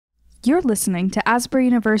You're listening to Asbury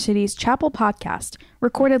University's Chapel Podcast,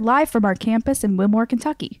 recorded live from our campus in Wilmore,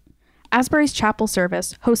 Kentucky. Asbury's Chapel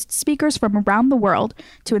service hosts speakers from around the world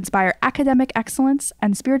to inspire academic excellence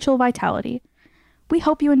and spiritual vitality. We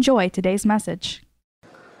hope you enjoy today's message.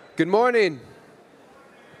 Good morning.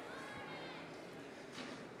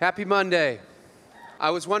 Happy Monday. I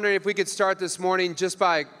was wondering if we could start this morning just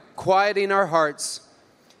by quieting our hearts.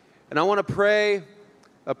 And I want to pray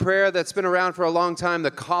a prayer that's been around for a long time,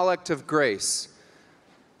 the Collect of Grace.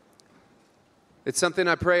 It's something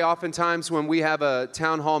I pray oftentimes when we have a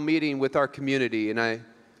town hall meeting with our community. And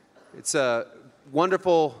it's a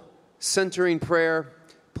wonderful centering prayer.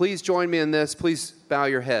 Please join me in this. Please bow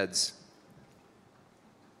your heads.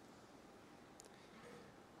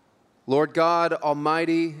 Lord God,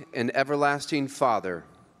 Almighty and everlasting Father,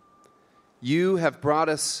 you have brought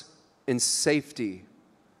us in safety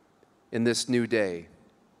in this new day.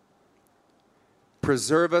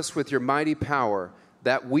 Preserve us with your mighty power,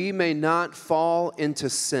 that we may not fall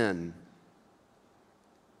into sin,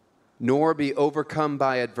 nor be overcome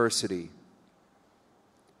by adversity.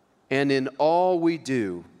 And in all we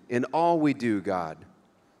do, God,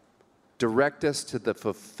 direct us to the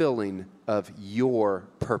fulfilling of your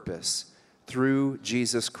purpose through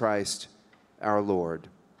Jesus Christ our Lord.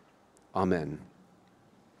 Amen.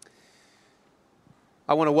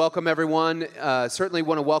 I want to welcome everyone. Certainly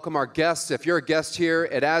want to welcome our guests. If you're a guest here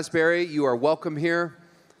at Asbury, you are welcome here.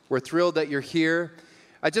 We're thrilled that you're here.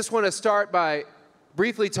 I just want to start by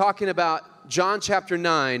briefly talking about John chapter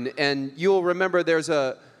 9. And you'll remember there's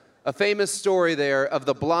a famous story there of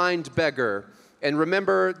the blind beggar. And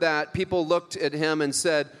remember that people looked at him and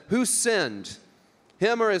said, who sinned,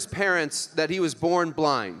 him or his parents, that he was born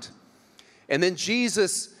blind? And then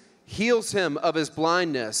Jesus heals him of his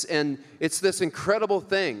blindness, and it's this incredible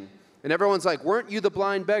thing. And everyone's like, weren't you the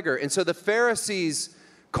blind beggar? And so the Pharisees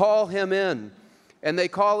call him in, and they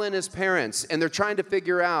call in his parents, and they're trying to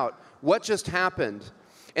figure out what just happened.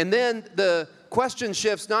 And then the question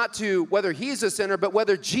shifts not to whether he's a sinner, but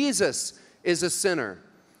whether Jesus is a sinner.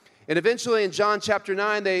 And eventually in John chapter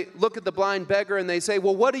 9, they look at the blind beggar and they say,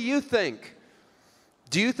 well, what do you think?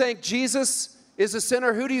 Do you think Jesus is a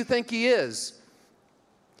sinner? Who do you think he is?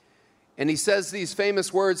 And he says these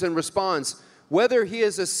famous words in response, whether he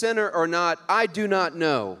is a sinner or not, I do not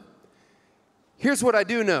know. Here's what I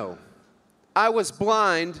do know. I was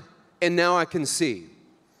blind and now I can see.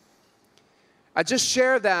 I just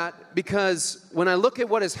share that because when I look at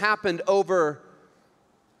what has happened over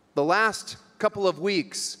the last couple of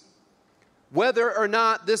weeks, whether or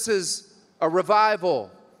not this is a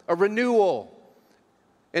revival, a renewal,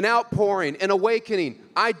 an outpouring, an awakening,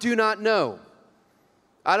 I do not know.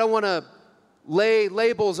 I don't want to lay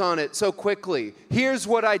labels on it so quickly. Here's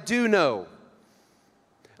what I do know.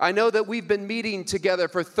 I know that we've been meeting together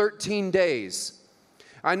for 13 days.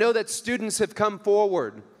 I know that students have come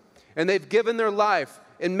forward and they've given their life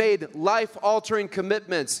and made life-altering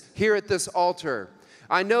commitments here at this altar.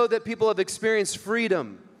 I know that people have experienced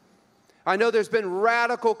freedom. I know there's been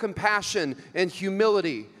radical compassion and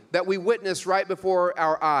humility that we witnessed right before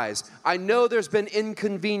our eyes. I know there's been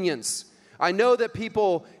inconvenience. I know that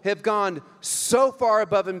people have gone so far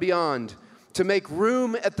above and beyond to make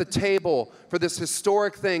room at the table for this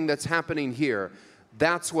historic thing that's happening here.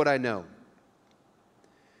 That's what I know.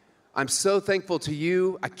 I'm so thankful to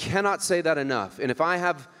you. I cannot say that enough. And if I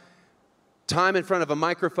have time in front of a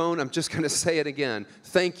microphone, I'm just going to say it again.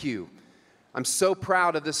 Thank you. I'm so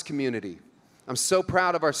proud of this community. I'm so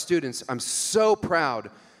proud of our students. I'm so proud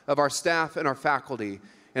of our staff and our faculty.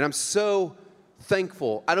 And I'm so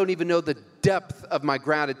thankful. I don't even know the depth of my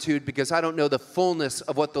gratitude because I don't know the fullness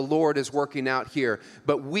of what the Lord is working out here.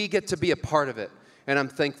 But we get to be a part of it, and I'm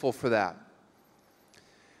thankful for that.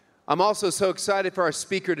 I'm also so excited for our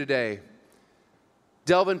speaker today.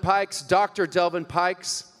 Delvin Pikes, Dr. Delvin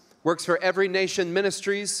Pikes, works for Every Nation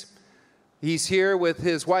Ministries. He's here with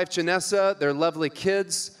his wife, Janessa, their lovely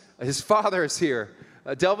kids. His father is here.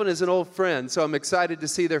 Delvin is an old friend, so I'm excited to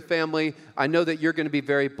see their family. I know that you're going to be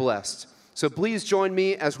very blessed. So please join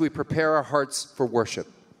me as we prepare our hearts for worship.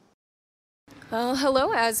 Well,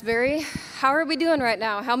 hello, Asbury. How are we doing right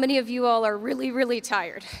now? How many of you all are really, really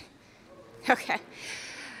tired? Okay.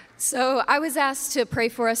 So I was asked to pray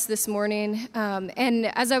for us this morning, and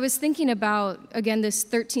as I was thinking about, again, this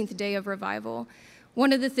 13th day of revival,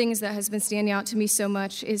 one of the things that has been standing out to me so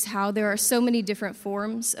much is how there are so many different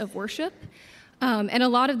forms of worship. And a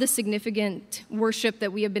lot of the significant worship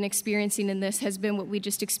that we have been experiencing in this has been what we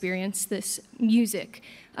just experienced, this music,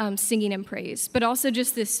 singing and praise, but also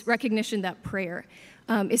just this recognition that prayer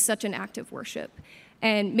is such an act of worship.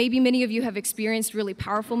 And maybe many of you have experienced really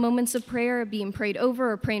powerful moments of prayer, being prayed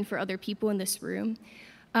over or praying for other people in this room.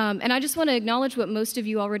 And I just want to acknowledge what most of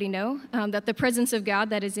you already know, that the presence of God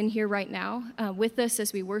that is in here right now with us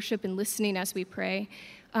as we worship and listening as we pray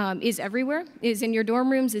is everywhere, is in your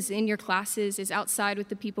dorm rooms, is in your classes, is outside with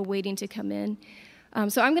the people waiting to come in.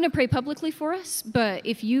 So I'm going to pray publicly for us, but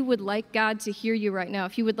if you would like God to hear you right now,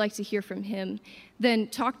 if you would like to hear from him, then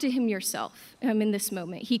talk to him yourself in this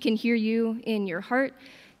moment. He can hear you in your heart,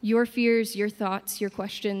 your fears, your thoughts, your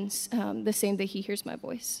questions, the same that he hears my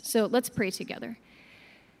voice. So let's pray together.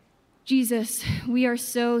 Jesus, we are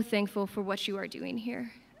so thankful for what you are doing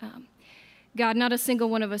here. God, not a single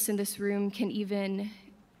one of us in this room can even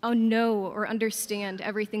know or understand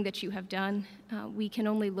everything that you have done. We can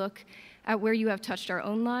only look at where you have touched our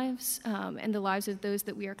own lives and the lives of those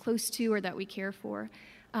that we are close to or that we care for,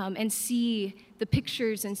 and see the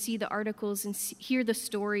pictures and see the articles and hear the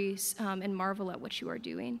stories and marvel at what you are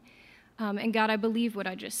doing. And God, I believe what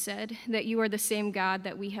I just said, that you are the same God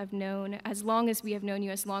that we have known as long as we have known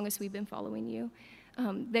you, as long as we've been following you,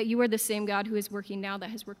 that you are the same God who is working now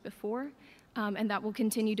that has worked before, and that will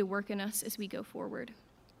continue to work in us as we go forward.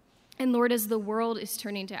 And Lord, as the world is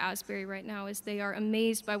turning to Asbury right now, as they are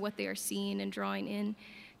amazed by what they are seeing and drawing in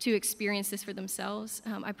to experience this for themselves,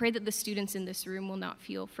 I pray that the students in this room will not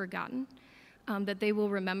feel forgotten, that they will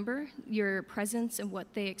remember your presence and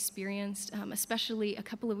what they experienced, especially a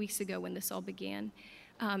couple of weeks ago when this all began,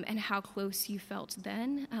 and how close you felt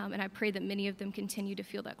then. And I pray that many of them continue to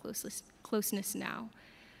feel that closeness now.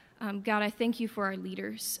 God, I thank you for our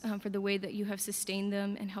leaders, for the way that you have sustained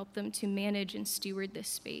them and helped them to manage and steward this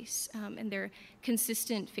space, and their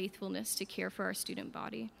consistent faithfulness to care for our student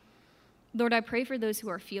body. Lord, I pray for those who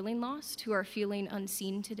are feeling lost, who are feeling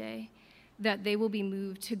unseen today, that they will be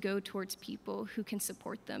moved to go towards people who can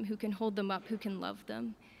support them, who can hold them up, who can love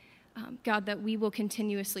them. God, that we will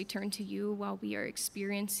continuously turn to you while we are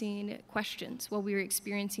experiencing questions, while we are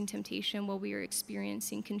experiencing temptation, while we are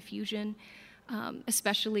experiencing confusion,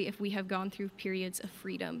 especially if we have gone through periods of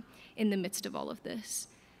freedom in the midst of all of this.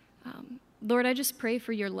 Lord, I just pray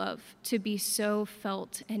for your love to be so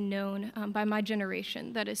felt and known by my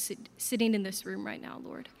generation that is sitting in this room right now,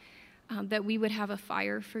 Lord. That we would have a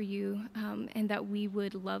fire for you, and that we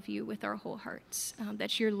would love you with our whole hearts,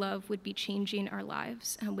 that your love would be changing our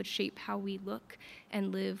lives, would shape how we look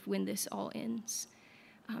and live when this all ends.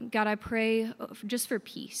 God, I pray just for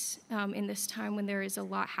peace in this time when there is a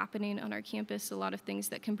lot happening on our campus, a lot of things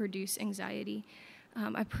that can produce anxiety.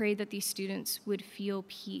 I pray that these students would feel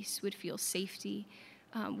peace, would feel safety,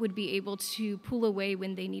 would be able to pull away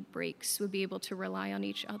when they need breaks, would be able to rely on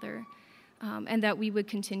each other. And that we would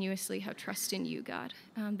continuously have trust in you, God,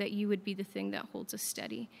 that you would be the thing that holds us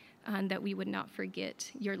steady, and that we would not forget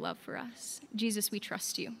your love for us. Jesus, we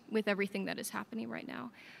trust you with everything that is happening right now,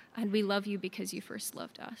 and we love you because you first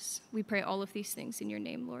loved us. We pray all of these things in your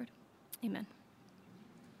name, Lord. Amen.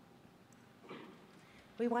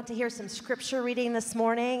 We want to hear some scripture reading this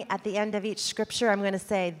morning. At the end of each scripture, I'm going to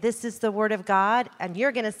say, this is the word of God, and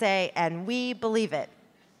you're going to say, and we believe it.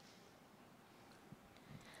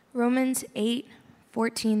 Romans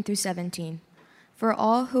 8:14-17. For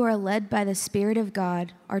all who are led by the Spirit of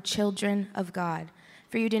God are children of God.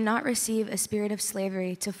 For you did not receive a spirit of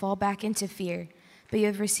slavery to fall back into fear, but you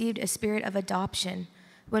have received a spirit of adoption.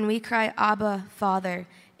 When we cry, Abba, Father,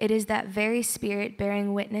 it is that very Spirit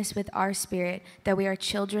bearing witness with our spirit that we are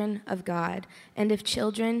children of God. And if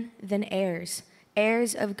children, then heirs.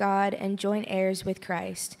 Heirs of God and joint heirs with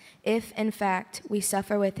Christ, if, in fact, we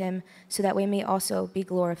suffer with him, so that we may also be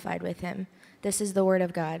glorified with him. This is the word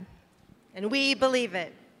of God. And we believe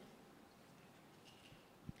it.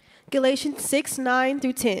 Galatians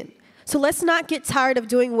 6:9-10. So let's not get tired of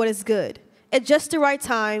doing what is good. At just the right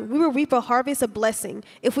time, we will reap a harvest of blessing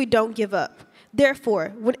if we don't give up. Therefore,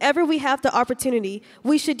 whenever we have the opportunity,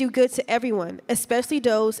 we should do good to everyone, especially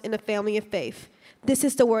those in the family of faith. This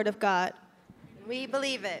is the word of God. We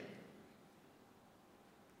believe it.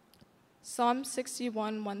 Psalm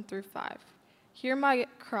 61, 1-5. Hear my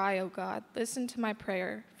cry, O God. Listen to my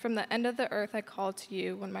prayer. From the end of the earth I call to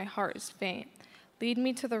you when my heart is faint. Lead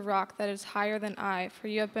me to the rock that is higher than I, for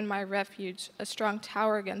you have been my refuge, a strong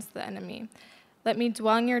tower against the enemy. Let me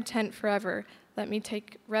dwell in your tent forever. Let me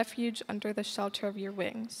take refuge under the shelter of your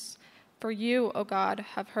wings. For you, O God,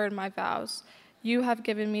 have heard my vows. You have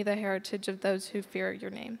given me the heritage of those who fear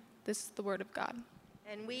your name. This is the word of God.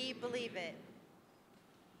 And we believe it.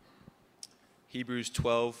 Hebrews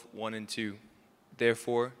 12, 1-2.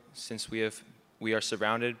 Therefore, since we are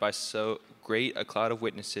surrounded by so great a cloud of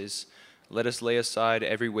witnesses, let us lay aside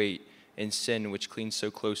every weight and sin which clings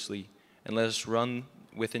so closely, and let us run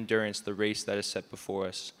with endurance the race that is set before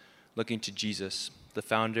us, looking to Jesus, the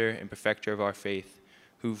founder and perfecter of our faith,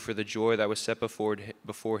 who for the joy that was set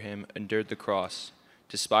before him endured the cross,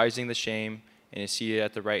 despising the shame, and is seated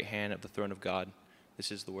at the right hand of the throne of God.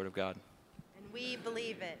 This is the word of God. And we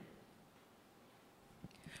believe it.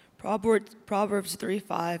 Proverbs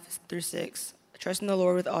 3:5-6. Trust in the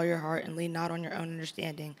Lord with all your heart and lean not on your own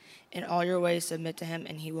understanding. In all your ways submit to him,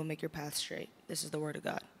 and he will make your path straight. This is the word of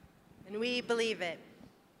God. And we believe it.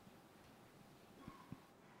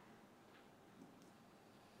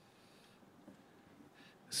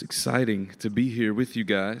 It's exciting to be here with you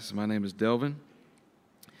guys. My name is Delvin.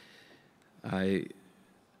 I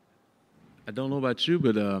don't know about you,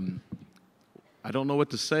 but I don't know what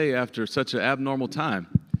to say after such an abnormal time.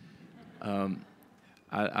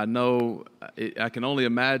 I know I can only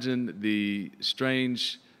imagine the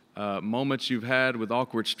strange moments you've had with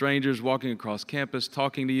awkward strangers walking across campus,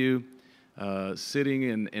 talking to you,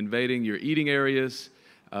 sitting and invading your eating areas,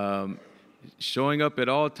 showing up at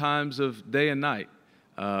all times of day and night,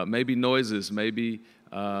 maybe noises, maybe,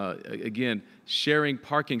 again, sharing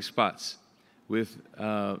parking spots with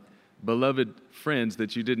beloved friends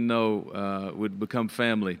that you didn't know would become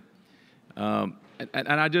family. And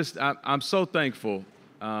I'm so thankful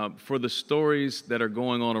for the stories that are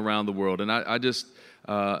going on around the world. And I just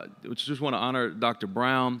want to honor Dr.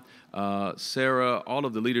 Brown, Sarah, all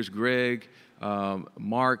of the leaders, Greg,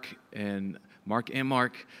 Mark, and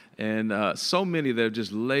so many that have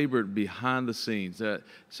just labored behind the scenes.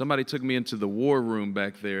 Somebody took me into the war room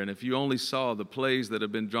back there, and if you only saw the plays that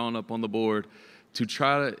have been drawn up on the board to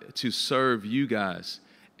try to serve you guys,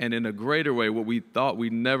 and in a greater way, what we thought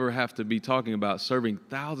we'd never have to be talking about, serving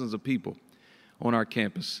thousands of people on our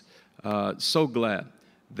campus. So glad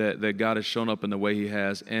that God has shown up in the way he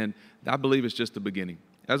has, and I believe it's just the beginning.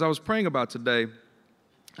 As I was praying about today,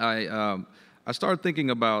 I started thinking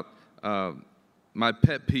about my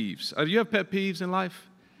pet peeves. Do you have pet peeves in life?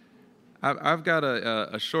 I've got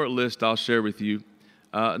a short list I'll share with you.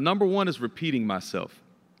 Number one is repeating myself.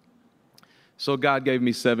 So God gave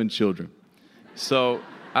me 7 children. So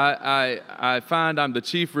I find I'm the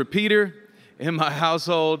chief repeater in my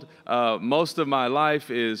household. Most of my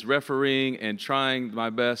life is refereeing and trying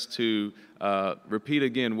my best to repeat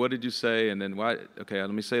again. What did you say? And then why? Okay,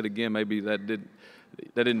 let me say it again. Maybe that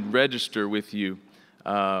didn't register with you.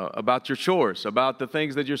 About your chores, about the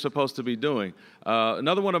things that you're supposed to be doing.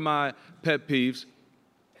 Another one of my pet peeves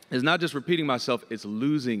is not just repeating myself, it's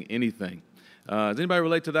losing anything. Does anybody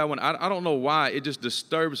relate to that one? I don't know why. It just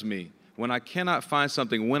disturbs me when I cannot find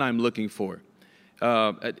something when I'm looking for it.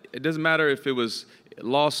 It doesn't matter if it was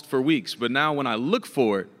lost for weeks, but now when I look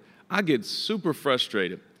for it, I get super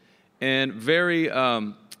frustrated and very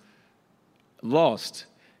lost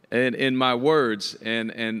in my words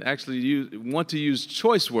and actually want to use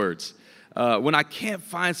choice words when I can't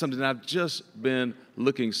find something that I've just been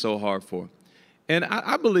looking so hard for. And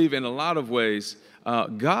I believe in a lot of ways,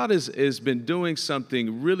 God has been doing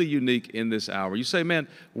something really unique in this hour. You say, man,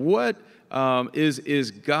 what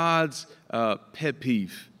is God's pet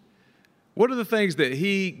peeve? What are the things that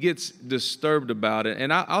he gets disturbed about?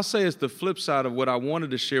 And I'll say it's the flip side of what I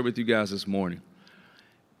wanted to share with you guys this morning.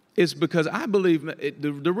 It's because I believe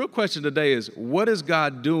the real question today is, what is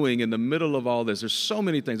God doing in the middle of all this? There's so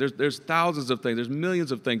many things. There's thousands of things. There's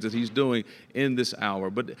millions of things that he's doing in this hour.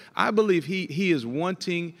 But I believe he is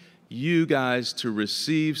wanting you guys to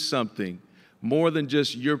receive something more than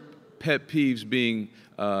just your pet peeves being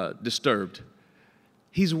disturbed.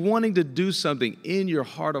 He's wanting to do something in your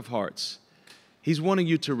heart of hearts. He's wanting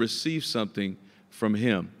you to receive something from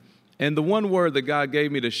him. And the one word that God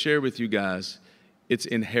gave me to share with you guys, it's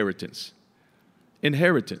inheritance.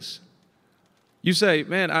 Inheritance. You say,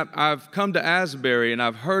 man, I've come to Asbury and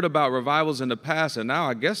I've heard about revivals in the past, and now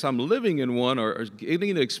I guess I'm living in one or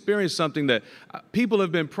getting to experience something that people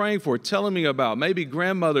have been praying for, telling me about, maybe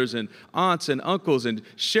grandmothers and aunts and uncles, and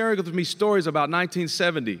sharing with me stories about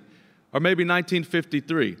 1970 or maybe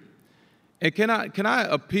 1953. And can I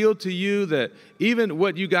appeal to you that even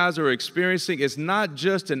what you guys are experiencing is not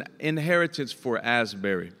just an inheritance for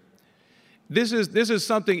Asbury. This is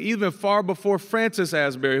something even far before Francis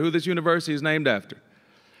Asbury, who this university is named after.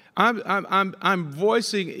 I'm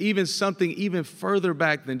voicing even something even further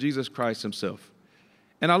back than Jesus Christ himself.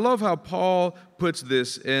 And I love how Paul puts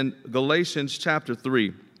this in Galatians chapter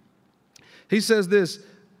 3. He says this,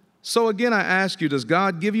 "So again I ask you, does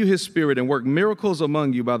God give you his Spirit and work miracles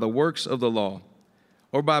among you by the works of the law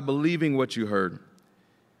or by believing what you heard?"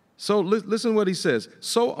 So listen to what he says.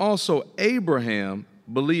 "So also Abraham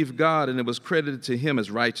believed God, and it was credited to him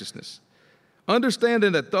as righteousness.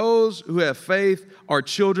 Understanding that those who have faith are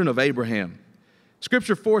children of Abraham.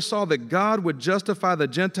 Scripture foresaw that God would justify the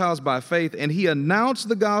Gentiles by faith, and he announced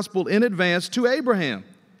the gospel in advance to Abraham.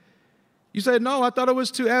 You say, no, I thought it was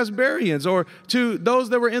to Asburyans or to those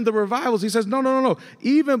that were in the revivals. He says, no.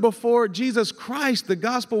 Even before Jesus Christ, the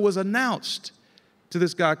gospel was announced to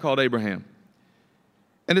this guy called Abraham.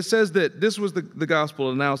 And it says that this was the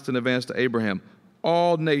gospel announced in advance to Abraham.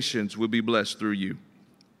 All nations will be blessed through you.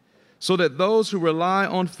 So that those who rely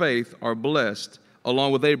on faith are blessed,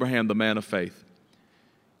 along with Abraham, the man of faith.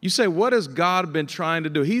 You say, what has God been trying to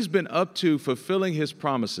do? He's been up to fulfilling his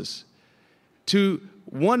promises to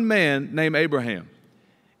one man named Abraham.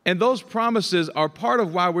 And those promises are part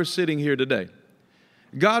of why we're sitting here today.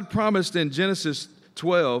 God promised in Genesis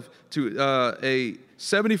 12 to a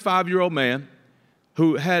 75-year-old man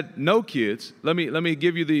who had no kids. Let me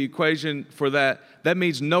give you the equation for that. That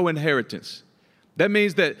means no inheritance. That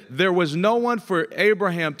means that there was no one for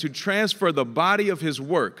Abraham to transfer the body of his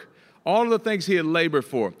work, all of the things he had labored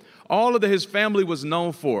for, all of that his family was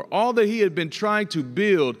known for, all that he had been trying to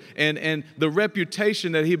build, and the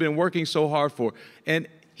reputation that he'd been working so hard for. And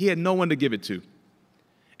he had no one to give it to.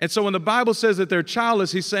 And so when the Bible says that they're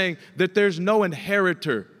childless, he's saying that there's no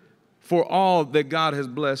inheritor for all that God has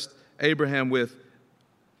blessed Abraham with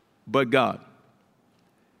but God,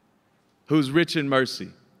 who's rich in mercy.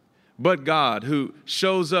 But God, who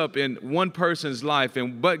shows up in one person's life,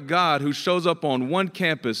 and but God, who shows up on one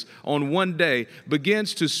campus on one day,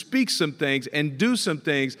 begins to speak some things and do some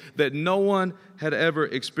things that no one had ever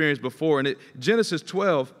experienced before. And Genesis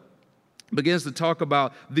 12 begins to talk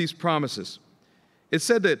about these promises. It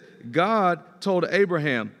said that God told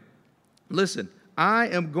Abraham, listen, I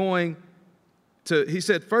am going to,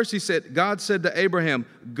 God said to Abraham,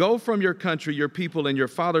 go from your country, your people, and your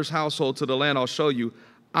father's household to the land I'll show you.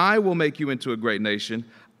 I will make you into a great nation.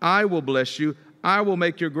 I will bless you. I will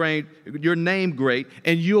make your name great,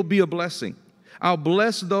 and you'll be a blessing. I'll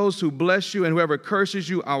bless those who bless you, and whoever curses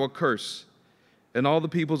you, I will curse. And all the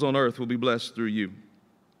peoples on earth will be blessed through you.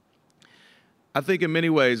 I think in many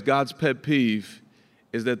ways, God's pet peeve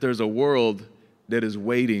is that there's a world that is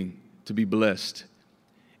waiting to be blessed.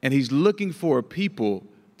 And he's looking for a people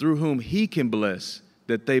through whom he can bless,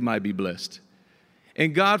 that they might be blessed.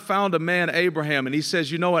 And God found a man, Abraham, and he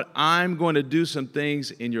says, you know what? I'm going to do some things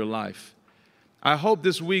in your life. I hope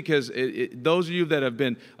this week, those of you that have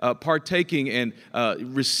been partaking and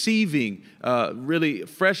receiving really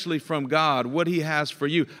freshly from God what he has for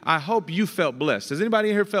you, I hope you felt blessed. Has anybody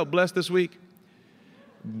in here felt blessed this week?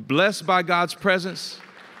 Blessed by God's presence?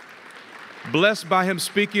 Blessed by him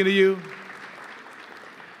speaking to you?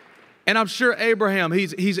 And I'm sure Abraham,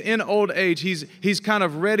 he's in old age. He's kind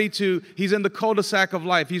of ready to, he's in the cul-de-sac of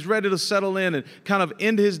life. He's ready to settle in and kind of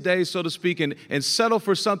end his days, so to speak, and settle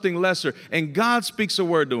for something lesser. And God speaks a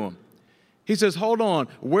word to him. He says, hold on,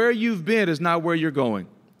 where you've been is not where you're going.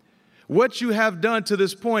 What you have done to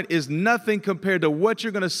this point is nothing compared to what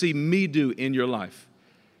you're going to see me do in your life.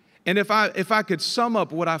 And if I could sum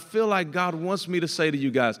up what I feel like God wants me to say to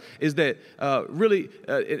you guys is that really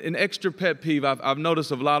an extra pet peeve I've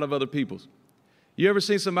noticed of a lot of other people's. You ever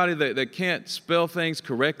seen somebody that can't spell things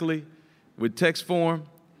correctly with text form?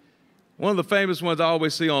 One of the famous ones I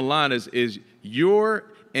always see online is your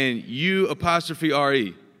and you apostrophe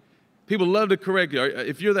R-E. People love to correct you.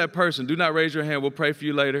 If you're that person, do not raise your hand. We'll pray for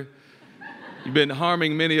you later. You've been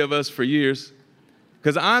harming many of us for years.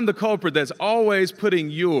 Because I'm the culprit that's always putting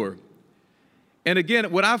your. And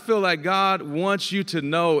again, what I feel like God wants you to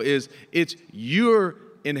know is it's your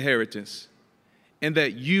inheritance and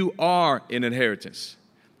that you are an inheritance.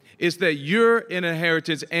 It's that you're an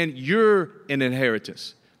inheritance and you're an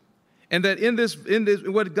inheritance. And that in this,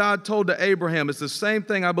 what God told to Abraham, it's the same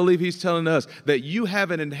thing I believe he's telling us, that you have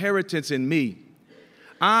an inheritance in me.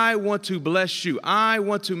 I want to bless you. I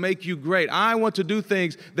want to make you great. I want to do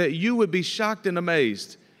things that you would be shocked and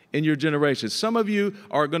amazed in your generation. Some of you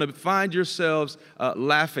are going to find yourselves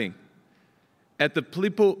laughing at the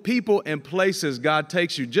people and places God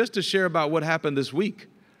takes you just to share about what happened this week,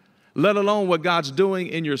 let alone what God's doing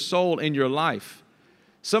in your soul, in your life.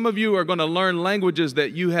 Some of you are going to learn languages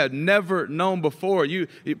that you had never known before,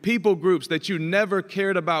 people groups that you never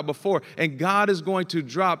cared about before, and God is going to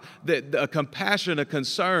drop a compassion, a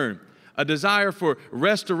concern, a desire for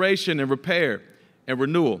restoration and repair and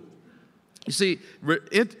renewal. You see,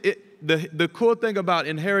 the cool thing about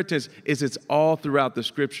inheritance is it's all throughout the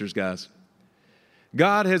scriptures, guys.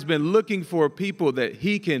 God has been looking for people that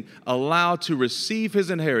he can allow to receive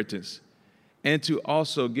his inheritance and to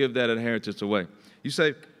also give that inheritance away. You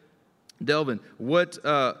say, Delvin, what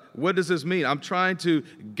does this mean? I'm trying to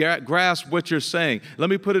grasp what you're saying.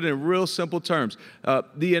 Let me put it in real simple terms.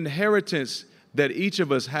 The inheritance that each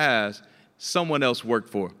of us has someone else worked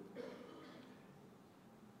for.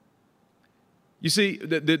 You see,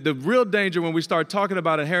 the real danger when we start talking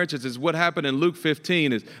about inheritance is what happened in Luke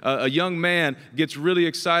 15 is a young man gets really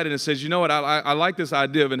excited and says, you know what, I like this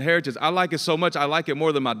idea of inheritance. I like it so much, I like it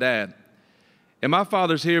more than my dad. And my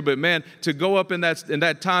father's here, but man, to go up in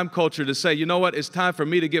that time culture to say, you know what, it's time for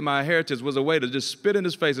me to get my inheritance was a way to just spit in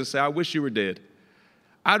his face and say, I wish you were dead.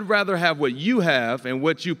 I'd rather have what you have and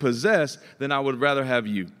what you possess than I would rather have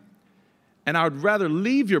you. And I would rather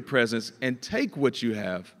leave your presence and take what you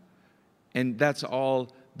have. And that's all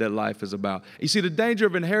that life is about. You see, the danger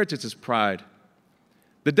of inheritance is pride.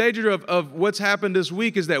 The danger of what's happened this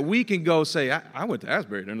week is that we can go say, I went to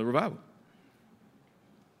Asbury during the revival.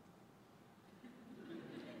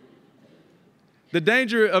 The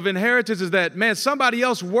danger of inheritance is that, man, somebody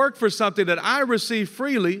else worked for something that I received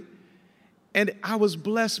freely, and I was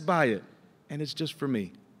blessed by it, and it's just for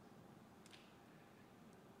me.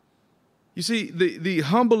 You see, the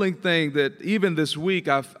humbling thing that even this week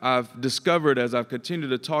I've discovered as I've continued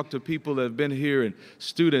to talk to people that have been here and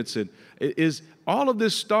students, and is all of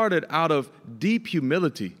this started out of deep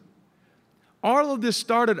humility. All of this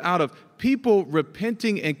started out of people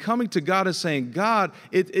repenting and coming to God and saying, God,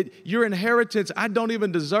 your inheritance, I don't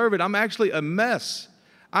even deserve it. I'm actually a mess.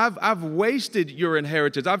 I've wasted your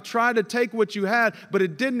inheritance. I've tried to take what you had, but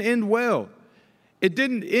it didn't end well. It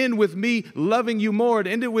didn't end with me loving you more. It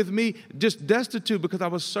ended with me just destitute because I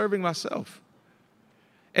was serving myself.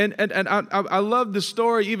 And I love the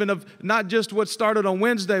story even of not just what started on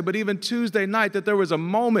Wednesday, but even Tuesday night, that there was a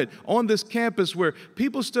moment on this campus where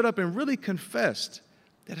people stood up and really confessed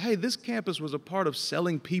that, hey, this campus was a part of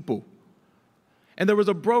selling people. And there was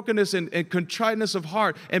a brokenness and contriteness of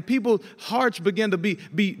heart. And people's hearts began to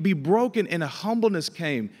be broken, and a humbleness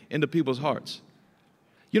came into people's hearts.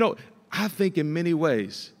 You know, I think in many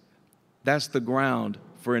ways, that's the ground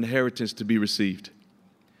for inheritance to be received.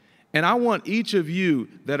 And I want each of you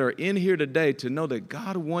that are in here today to know that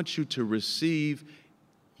God wants you to receive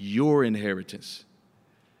your inheritance.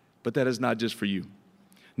 But that is not just for you.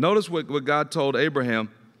 Notice what God told Abraham,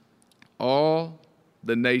 all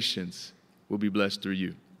the nations will be blessed through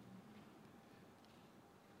you.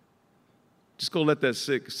 Just go let that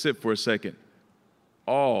sit for a second.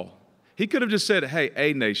 All. He could have just said, hey,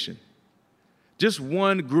 a nation. Just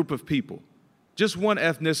one group of people, just one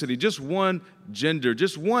ethnicity, just one gender,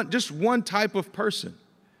 just one type of person.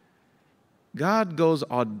 God goes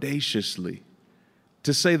audaciously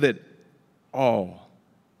to say that all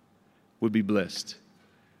would be blessed.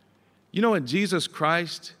 You know, in Jesus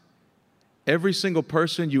Christ, every single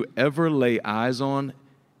person you ever lay eyes on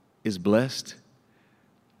is blessed.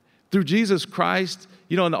 Through Jesus Christ,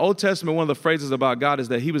 you know, in the Old Testament, one of the phrases about God is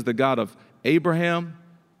that he was the God of Abraham,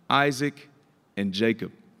 Isaac, and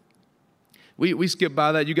Jacob. We skip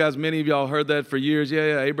by that. You guys, many of y'all heard that for years.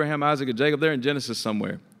 Yeah, Abraham, Isaac, and Jacob. They're in Genesis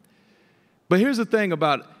somewhere. But here's the thing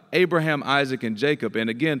about Abraham, Isaac, and Jacob. And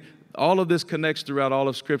again, all of this connects throughout all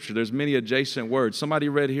of Scripture. There's many adjacent words. Somebody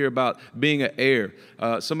read here about being an heir.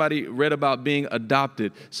 Somebody read about being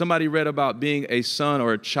adopted. Somebody read about being a son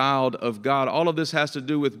or a child of God. All of this has to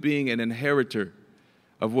do with being an inheritor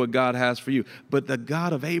of what God has for you. But the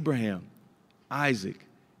God of Abraham, Isaac,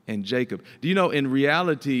 and Jacob. Do you know, in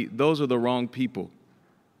reality, those are the wrong people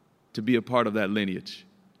to be a part of that lineage.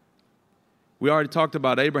 We already talked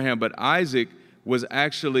about Abraham, but Isaac was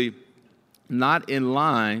actually not in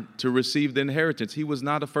line to receive the inheritance. He was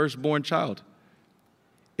not a firstborn child.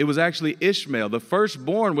 It was actually Ishmael. The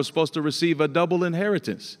firstborn was supposed to receive a double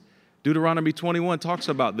inheritance. Deuteronomy 21 talks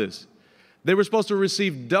about this. They were supposed to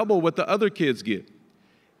receive double what the other kids get.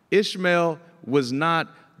 Ishmael was not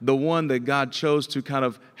the one that God chose to kind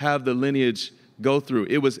of have the lineage go through.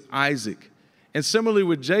 It was Isaac. And similarly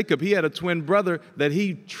with Jacob, he had a twin brother that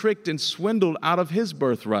he tricked and swindled out of his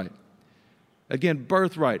birthright. Again,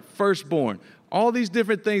 birthright, firstborn, all these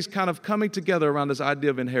different things kind of coming together around this idea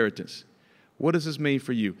of inheritance. What does this mean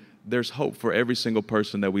for you? There's hope for every single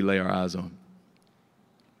person that we lay our eyes on.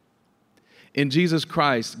 In Jesus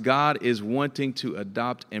Christ, God is wanting to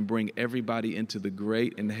adopt and bring everybody into the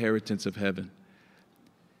great inheritance of heaven.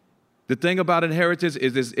 The thing about inheritance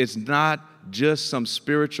is it's not just some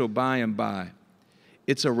spiritual by and by.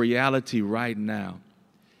 It's a reality right now.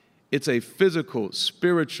 It's a physical,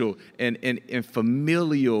 spiritual, and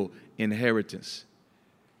familial inheritance.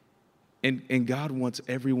 And God wants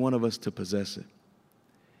every one of us to possess it.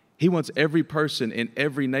 He wants every person in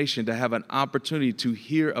every nation to have an opportunity to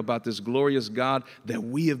hear about this glorious God that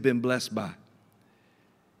we have been blessed by.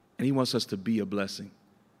 And he wants us to be a blessing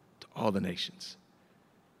to all the nations.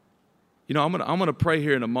 You know, I'm gonna pray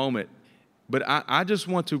here in a moment, but I just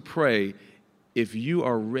want to pray if you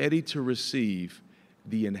are ready to receive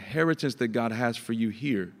the inheritance that God has for you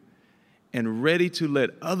here and ready to let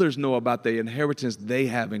others know about the inheritance they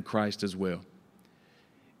have in Christ as well.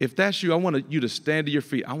 If that's you, I want you to stand to your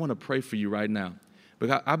feet. I want to pray for you right now.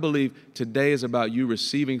 Because I believe today is about you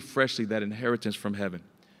receiving freshly that inheritance from heaven.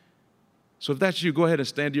 So if that's you, go ahead and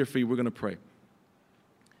stand to your feet. We're going to pray.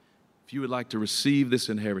 If you would like to receive this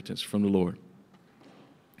inheritance from the Lord.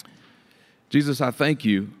 Jesus, I thank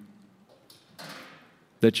you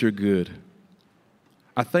that you're good.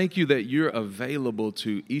 I thank you that you're available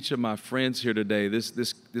to each of my friends here today,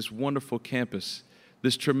 this wonderful campus,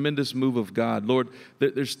 this tremendous move of God. Lord,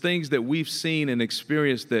 there's things that we've seen and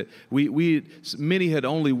experienced that many had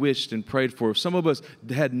only wished and prayed for. Some of us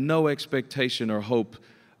had no expectation or hope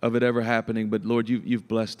of it ever happening, but Lord, you've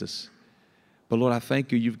blessed us. But Lord, I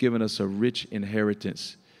thank you, you've given us a rich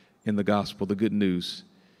inheritance in the gospel, the good news.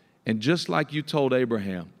 And just like you told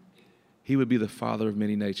Abraham, he would be the father of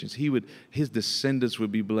many nations. His descendants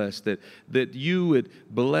would be blessed, that you would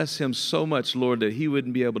bless him so much, Lord, that he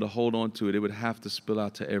wouldn't be able to hold on to it. It would have to spill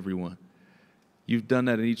out to everyone. You've done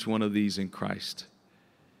that in each one of these in Christ.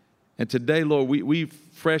 And today, Lord, we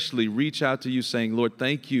freshly reach out to you saying, Lord,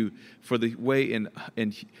 thank you for the way in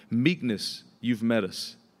meekness you've met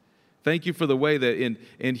us. Thank you for the way that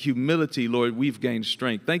in humility, Lord, we've gained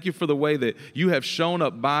strength. Thank you for the way that you have shown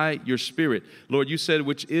up by your Spirit. Lord, you said,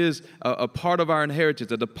 which is a part of our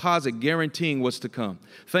inheritance, a deposit guaranteeing what's to come.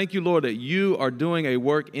 Thank you, Lord, that you are doing a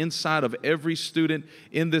work inside of every student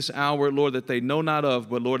in this hour, Lord, that they know not of,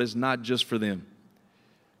 but Lord, is not just for them.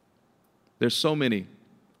 There's so many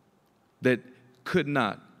that could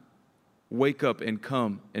not wake up and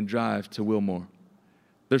come and drive to Wilmore.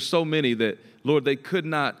 There's so many that, Lord, they could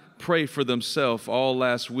not pray for themselves all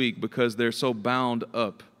last week because they're so bound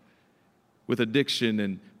up with addiction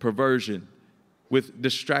and perversion, with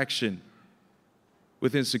distraction,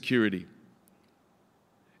 with insecurity.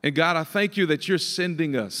 And God, I thank you that you're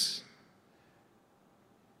sending us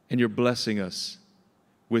and you're blessing us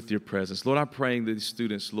with your presence. Lord, I'm praying that these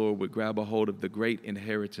students, Lord, would grab a hold of the great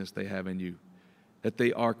inheritance they have in you, that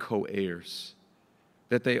they are co-heirs,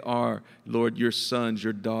 that they are, Lord, your sons,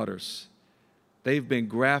 your daughters. They've been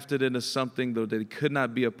grafted into something, though, they could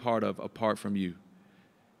not be a part of apart from you.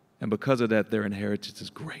 And because of that, their inheritance is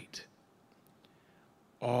great.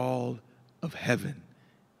 All of heaven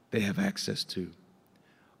they have access to.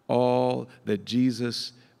 All that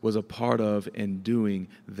Jesus was a part of and doing,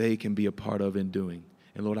 they can be a part of and doing.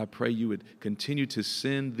 And Lord, I pray you would continue to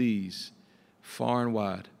send these far and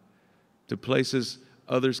wide to places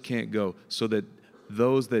others can't go, so that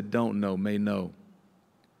those that don't know may know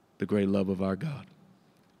the great love of our God.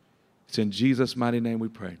 It's in Jesus' mighty name we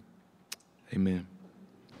pray. Amen.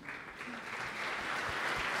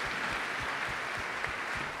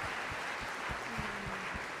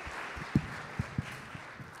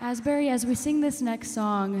 Asbury, as we sing this next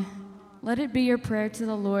song, let it be your prayer to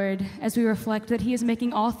the Lord as we reflect that he is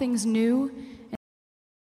making all things new